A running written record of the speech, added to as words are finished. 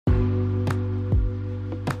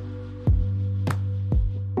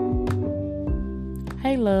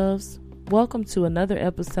Hey loves, welcome to another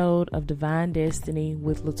episode of Divine Destiny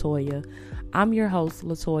with Latoya. I'm your host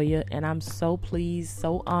Latoya, and I'm so pleased,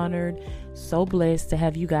 so honored, so blessed to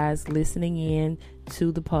have you guys listening in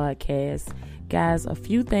to the podcast. Guys, a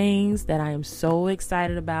few things that I am so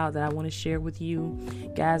excited about that I want to share with you.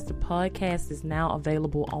 Guys, the podcast is now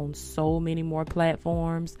available on so many more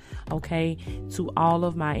platforms. Okay, to all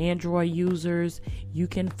of my Android users, you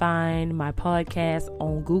can find my podcast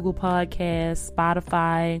on Google Podcasts,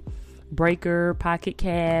 Spotify, Breaker, Pocket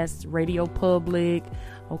Cast, Radio Public.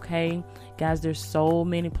 Okay, guys, there's so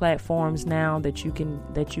many platforms now that you can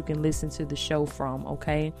listen to the show from.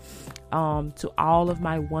 Okay, to all of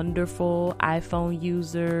my wonderful iPhone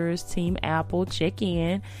users, Team Apple, check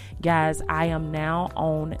in, guys. I am now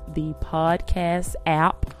on the podcast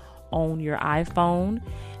app on your iPhone.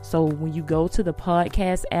 So when you go to the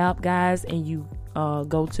podcast app, guys, and you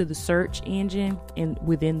go to the search engine and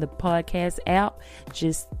within the podcast app,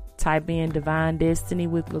 just type in Divine Destiny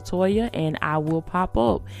with Latoya and I will pop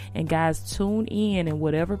up. And guys, tune in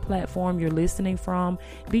whatever platform you're listening from.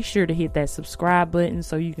 Be sure to hit that subscribe button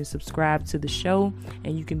so you can subscribe to the show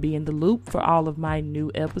and you can be in the loop for all of my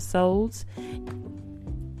new episodes.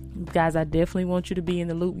 Guys, I definitely want you to be in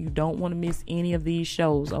the loop. You don't want to miss any of these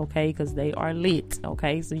shows, okay? Because they are lit,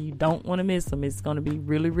 okay? So you don't want to miss them. It's going to be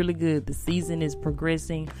really, really good. The season is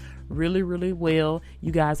progressing really, really well.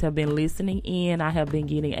 You guys have been listening in. I have been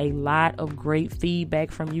getting a lot of great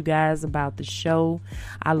feedback from you guys about the show.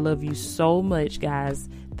 I love you so much, guys.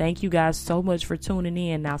 Thank you guys so much for tuning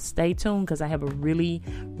in. Now stay tuned because I have a really,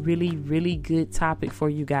 really, really good topic for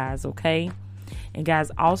you guys, okay? And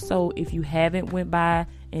guys, also, if you haven't went by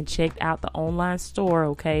and checked out the online store,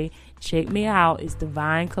 okay, check me out. It's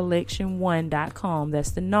divinecollection1.com.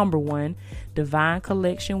 That's the number one,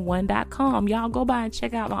 divinecollection1.com. Y'all go by and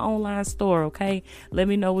check out my online store, okay? Let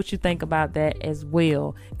me know what you think about that as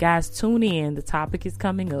well. Guys, tune in. The topic is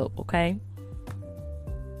coming up, okay?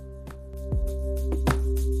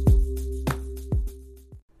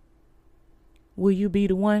 Will you be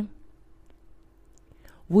the one?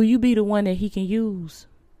 Will you be the one that he can use?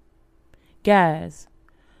 Guys,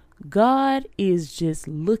 God is just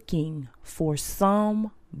looking for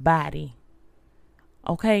somebody.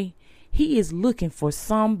 Okay? He is looking for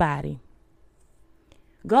somebody.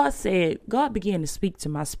 God began to speak to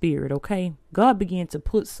my spirit, okay? God began to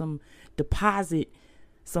deposit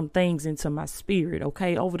some things into my spirit,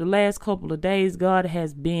 okay? Over the last couple of days, God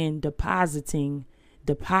has been depositing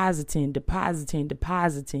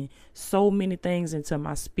so many things into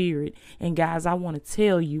my spirit. And guys, I want to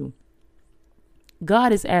tell you,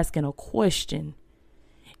 God is asking a question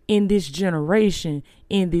in this generation,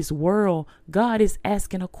 in this world. God is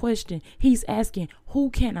asking a question. He's asking, who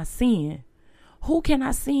can I send? Who can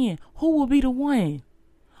I send? Who will be the one?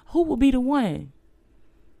 Who will be the one?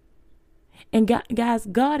 And guys,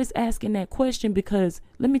 God is asking that question because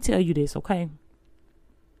let me tell you this, okay?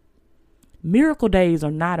 Miracle days are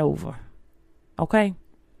not over. Okay?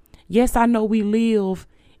 Yes, I know we live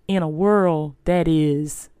in a world that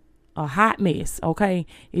is a hot mess. Okay?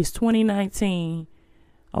 It's 2019.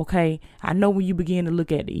 Okay? I know when you begin to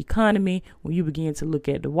look at the economy, when you begin to look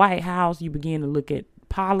at the White House, you begin to look at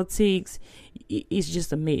politics, it's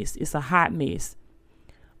just a mess. It's a hot mess.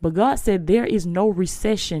 But God said there is no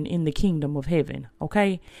recession in the kingdom of heaven.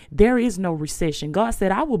 Okay? There is no recession. God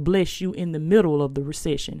said, I will bless you in the middle of the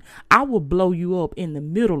recession. I will blow you up in the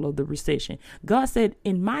middle of the recession. God said,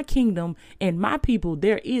 in my kingdom and my people,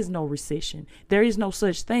 there is no recession. There is no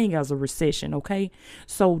such thing as a recession. Okay?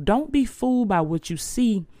 So don't be fooled by what you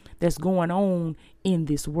see that's going on in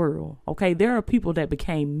this world. Okay? There are people that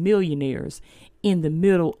became millionaires in the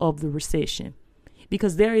middle of the recession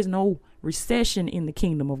because there is no recession in the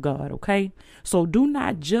kingdom of God. Okay, so do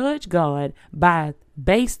not judge God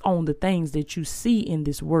based on the things that you see in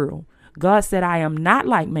this world. God said, I am not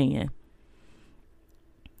like man.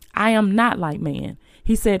 I am not like man.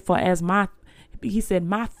 He said, my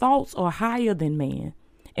thoughts are higher than man,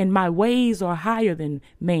 and my ways are higher than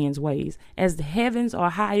man's ways. As the heavens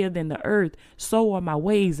are higher than the earth, so are my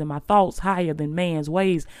ways and my thoughts higher than man's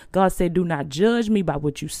ways. God said, do not judge me by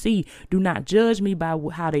what you see. Do not judge me by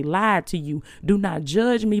how they lied to you. Do not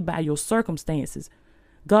judge me by your circumstances.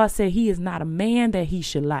 God said he is not a man that he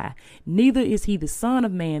should lie. Neither is he the son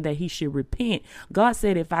of man that he should repent. God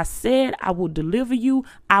said, if I said I will deliver you,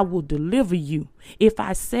 I will deliver you. If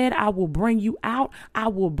I said I will bring you out, I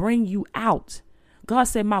will bring you out. God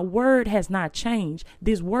said, my word has not changed.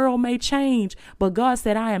 This world may change, but God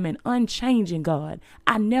said, I am an unchanging God.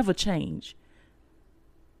 I never change.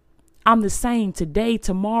 I'm the same today,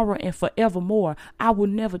 tomorrow, and forevermore. I will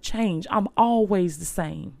never change. I'm always the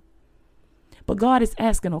same. But God is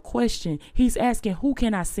asking a question. He's asking, who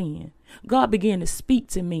can I send? God began to speak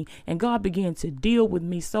to me, and God began to deal with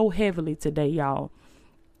me so heavily today, y'all.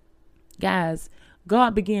 Guys,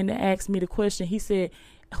 God began to ask me the question. He said,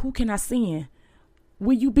 who can I send?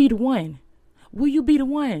 Will you be the one? Will you be the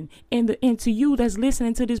one? And to you that's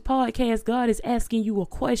listening to this podcast, God is asking you a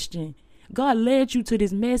question. God led you to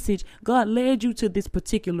this message. God led you to this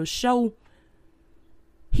particular show.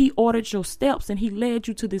 He ordered your steps and he led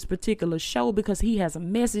you to this particular show because he has a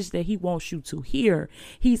message that he wants you to hear.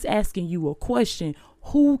 He's asking you a question.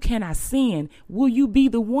 Who can I send? Will you be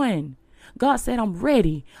the one? God said, I'm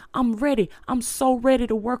ready. I'm ready. I'm so ready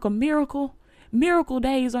to work a miracle. Miracle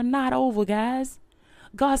days are not over, guys.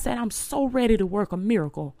 God said, I'm so ready to work a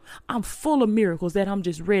miracle. I'm full of miracles that I'm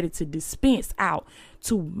just ready to dispense out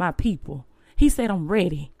to my people. He said, I'm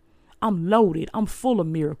ready. I'm loaded. I'm full of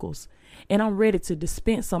miracles. And I'm ready to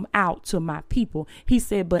dispense them out to my people. He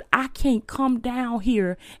said, but I can't come down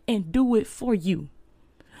here and do it for you.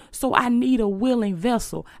 So I need a willing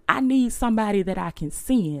vessel. I need somebody that I can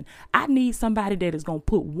send. I need somebody that is going to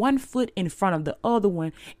put one foot in front of the other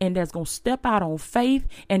one, and that's going to step out on faith,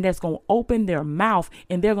 and that's going to open their mouth,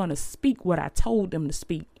 and they're going to speak what I told them to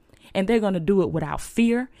speak. And they're going to do it without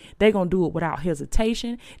fear. They're going to do it without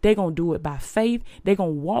hesitation. They're going to do it by faith. They're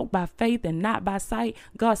going to walk by faith and not by sight.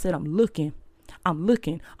 God said, I'm looking.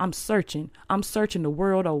 I'm searching. I'm searching the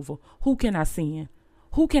world over. Who can I send?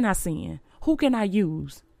 Who can I send? Who can I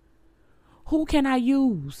use? Who can I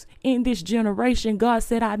use in this generation? God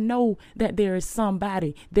said, I know that there is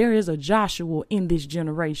somebody. There is a Joshua in this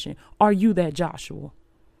generation. Are you that Joshua?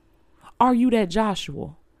 Are you that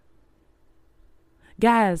Joshua?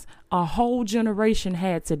 Guys, a whole generation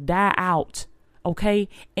had to die out, okay?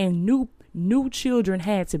 And new children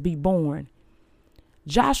had to be born.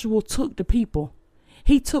 Joshua took the people.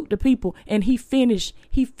 He took the people and he finished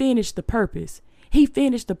the purpose. He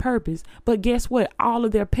finished the purpose. But guess what? All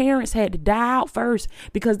of their parents had to die out first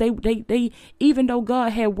because they even though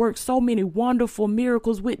God had worked so many wonderful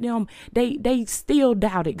miracles with them, they still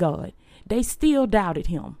doubted God. They still doubted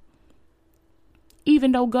him.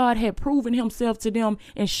 Even though God had proven himself to them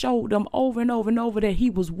and showed them over and over and over that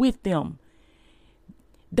he was with them,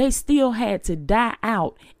 they still had to die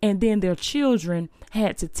out. And then their children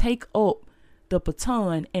had to take up the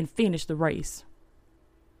baton and finish the race.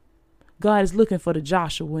 God is looking for the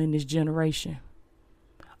Joshua in this generation.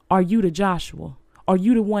 Are you the Joshua? Are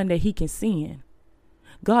you the one that he can send?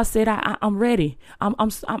 God said, I'm ready. I'm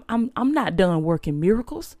not done working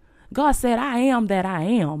miracles. God said, I am that I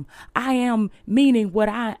am. I am meaning what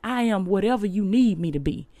I am, whatever you need me to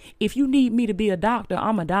be. If you need me to be a doctor,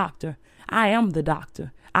 I'm a doctor. I am the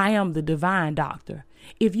doctor. I am the divine doctor.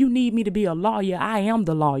 If you need me to be a lawyer, I am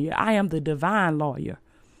the lawyer. I am the divine lawyer.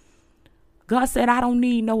 God said, I don't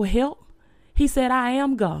need no help. He said, I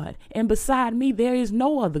am God, and beside me, there is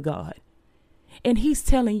no other God. And he's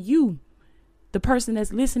telling you, the person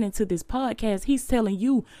that's listening to this podcast, he's telling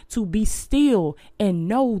you to be still and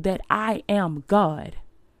know that I am God,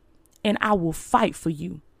 and I will fight for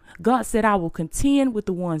you. God said, I will contend with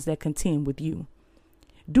the ones that contend with you.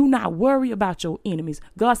 Do not worry about your enemies.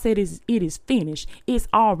 God said it is finished. It's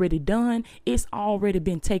already done. It's already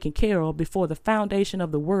been taken care of before the foundation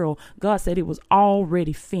of the world. God said it was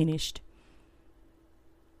already finished.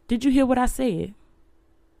 Did you hear what I said?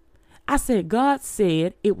 I said, God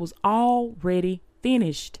said it was already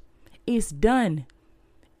finished. It's done.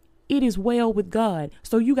 It is well with God.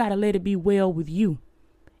 So you got to let it be well with you.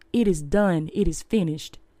 It is done. It is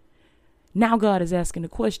finished. Now God is asking the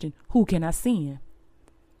question, who can I send?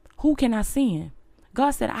 Who can I send?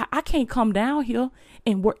 God said, I can't come down here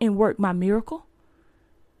and work my miracle.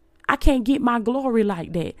 I can't get my glory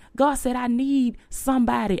like that. God said, I need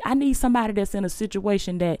somebody. I need somebody that's in a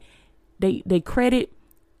situation that they credit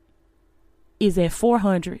is at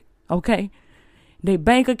 400. Okay. Their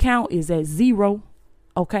bank account is at 0.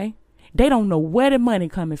 Okay. They don't know where the money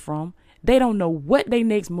coming from. They don't know what their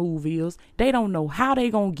next move is. They don't know how they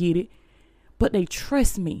going to get it, but they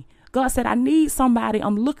trust me. God said, I need somebody.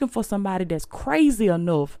 I'm looking for somebody that's crazy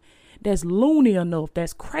enough, that's loony enough,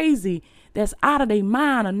 that's crazy, that's out of their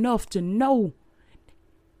mind enough to know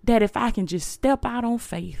that if I can just step out on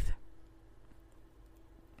faith,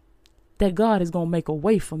 that God is going to make a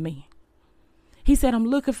way for me. He said, I'm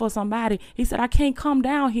looking for somebody. He said, I can't come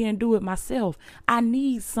down here and do it myself. I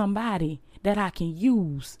need somebody that I can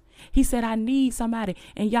use. He said, I need somebody.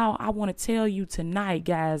 And y'all, I want to tell you tonight,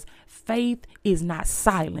 guys, faith is not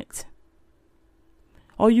silent.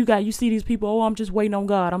 Oh, you see these people, oh, I'm just waiting on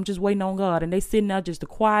God. I'm just waiting on God. And they sitting there just as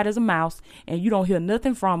quiet as a mouse, and you don't hear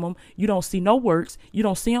nothing from them. You don't see no works. You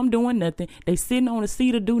don't see them doing nothing. They sitting on a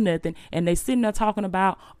seat to do nothing. And they sitting there talking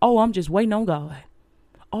about, oh, I'm just waiting on God.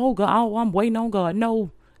 Oh, God, oh, I'm waiting on God.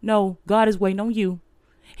 No, God is waiting on you.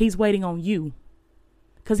 He's waiting on you.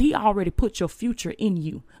 Because he already put your future in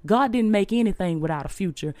you. God didn't make anything without a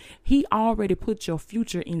future. He already put your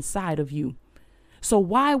future inside of you. So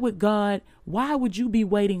why would you be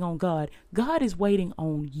waiting on God? God is waiting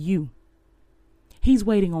on you. He's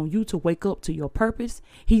waiting on you to wake up to your purpose.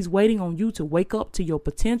 He's waiting on you to wake up to your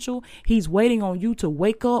potential. He's waiting on you to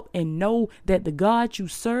wake up and know that the God you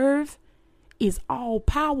serve is all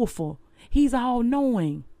powerful. He's all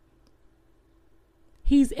knowing.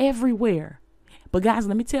 He's everywhere. But guys,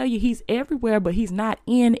 let me tell you, he's everywhere, but he's not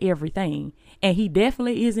in everything. And he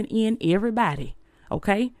definitely isn't in everybody.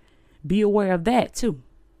 Okay? Be aware of that too.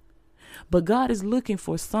 But God is looking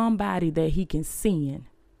for somebody that he can send.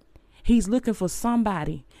 He's looking for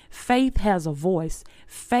somebody. Faith has a voice.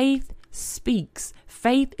 Faith speaks.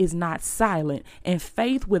 Faith is not silent. And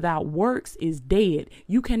faith without works is dead.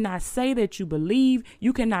 You cannot say that you believe.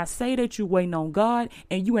 You cannot say that you're waiting on God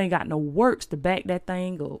and you ain't got no works to back that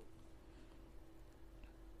thing up.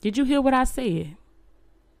 Did you hear what I said?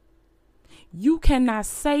 You cannot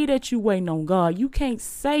say that you're waiting on God. You can't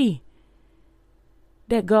say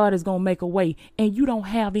that God is going to make a way and you don't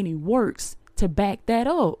have any works to back that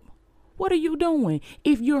up. What are you doing?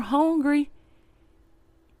 If you're hungry,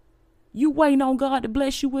 you waiting on God to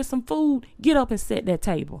bless you with some food, get up and set that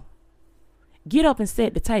table. Get up and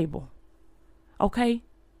set the table. Okay?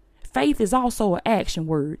 Faith is also an action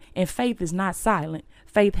word, and faith is not silent.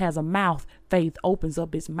 Faith has a mouth. Faith opens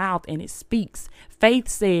up its mouth and it speaks. Faith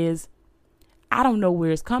says, I don't know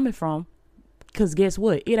where it's coming from, because guess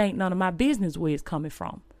what? It ain't none of my business where it's coming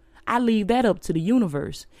from. I leave that up to the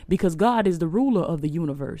universe because God is the ruler of the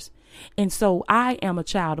universe. And so I am a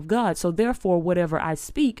child of God. So therefore, whatever I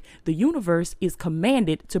speak, the universe is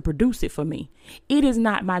commanded to produce it for me. It is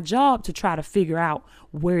not my job to try to figure out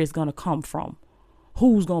where it's going to come from.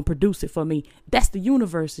 Who's going to produce it for me? That's the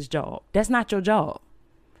universe's job. That's not your job.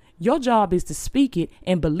 Your job is to speak it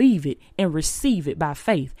and believe it and receive it by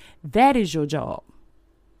faith. That is your job.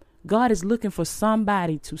 God is looking for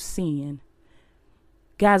somebody to send.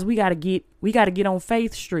 Guys, we gotta get on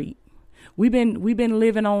Faith Street. We've been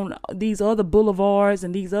living on these other boulevards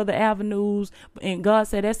and these other avenues, and God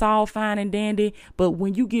said that's all fine and dandy. But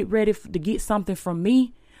when you get ready to get something from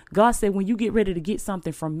me, God said when you get ready to get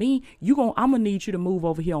something from me, I'm gonna need you to move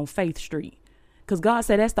over here on Faith Street, because God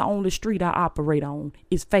said that's the only street I operate on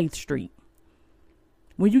is Faith Street.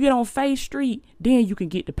 When you get on Faith Street, then you can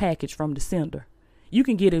get the package from the sender. You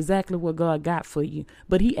can get exactly what God got for you.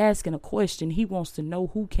 But he asking a question. He wants to know,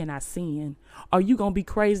 who can I send? Are you going to be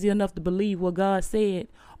crazy enough to believe what God said?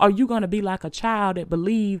 Are you going to be like a child that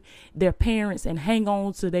believe their parents and hang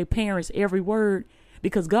on to their parents' every word?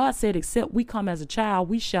 Because God said, except we come as a child,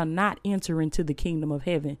 we shall not enter into the kingdom of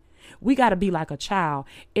heaven. We got to be like a child.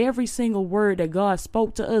 Every single word that God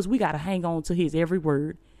spoke to us, we got to hang on to his every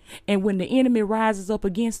word. And when the enemy rises up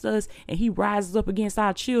against us and he rises up against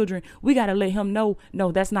our children, we got to let him know,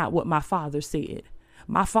 no, that's not what my father said.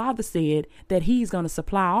 My father said that he's going to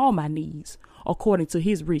supply all my needs according to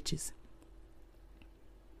his riches.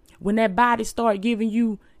 When that body start giving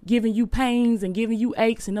you pains and giving you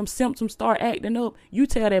aches and them symptoms start acting up, you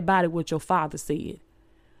tell that body what your father said.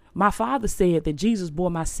 My father said that Jesus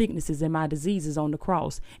bore my sicknesses and my diseases on the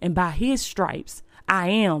cross, and by his stripes I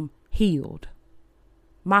am healed.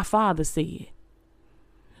 My father said.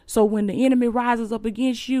 So when the enemy rises up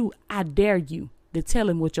against you, I dare you to tell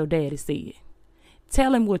him what your daddy said.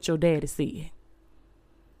 Tell him what your daddy said.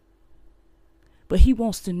 But he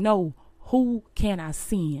wants to know, who can I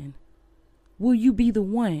send? Will you be the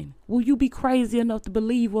one? Will you be crazy enough to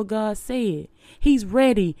believe what God said? He's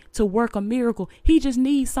ready to work a miracle. He just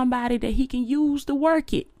needs somebody that he can use to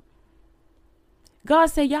work it. God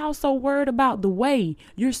said, y'all so worried about the way.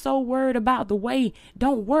 You're so worried about the way.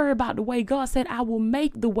 Don't worry about the way. God said, I will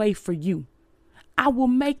make the way for you. I will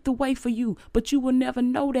make the way for you. But you will never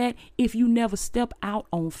know that if you never step out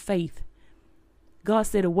on faith. God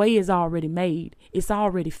said, the way is already made. It's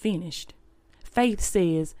already finished. Faith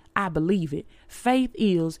says, I believe it. Faith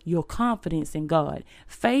is your confidence in God.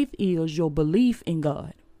 Faith is your belief in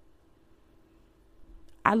God.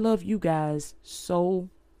 I love you guys so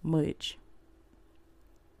much.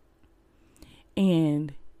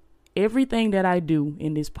 And everything that I do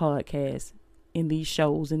in this podcast, in these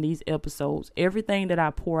shows, in these episodes, everything that I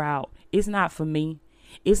pour out, it's not for me.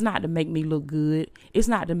 It's not to make me look good. It's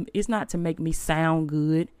not to make me sound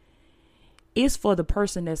good. It's for the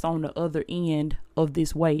person that's on the other end of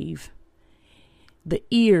this wave. The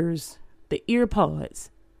ears, the ear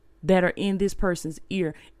pods that are in this person's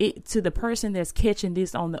ear, to the person that's catching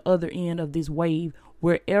this on the other end of this wave,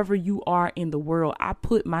 wherever you are in the world, I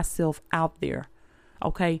put myself out there.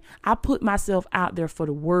 Okay. I put myself out there for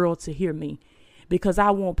the world to hear me, because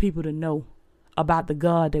I want people to know about the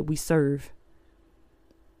God that we serve.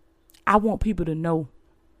 I want people to know.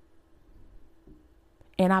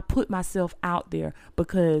 And I put myself out there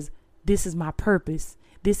because this is my purpose.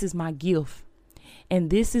 This is my gift. And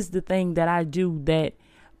this is the thing that I do, that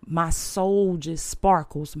my soul just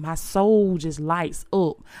sparkles. My soul just lights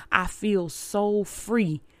up. I feel so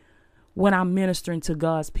free when I'm ministering to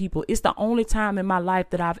God's people. It's the only time in my life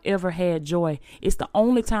that I've ever had joy. It's the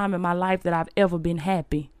only time in my life that I've ever been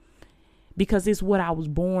happy, because it's what I was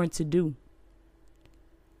born to do.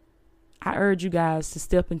 I urge you guys to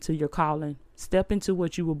step into your calling. Step into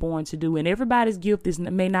what you were born to do. And everybody's gift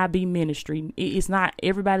may not be ministry. It's not,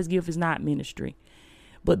 everybody's gift is not ministry.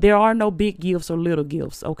 But there are no big gifts or little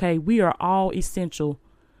gifts, okay? We are all essential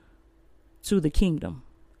to the kingdom.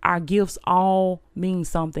 Our gifts all mean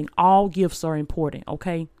something. All gifts are important,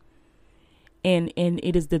 okay? And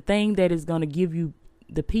it is the thing that is going to give you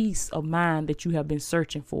the peace of mind that you have been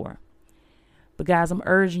searching for. But guys, I'm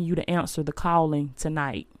urging you to answer the calling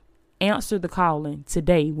tonight. Answer the calling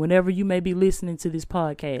today, whenever you may be listening to this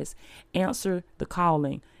podcast. Answer the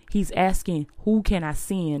calling. He's asking, who can I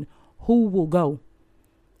send? Who will go?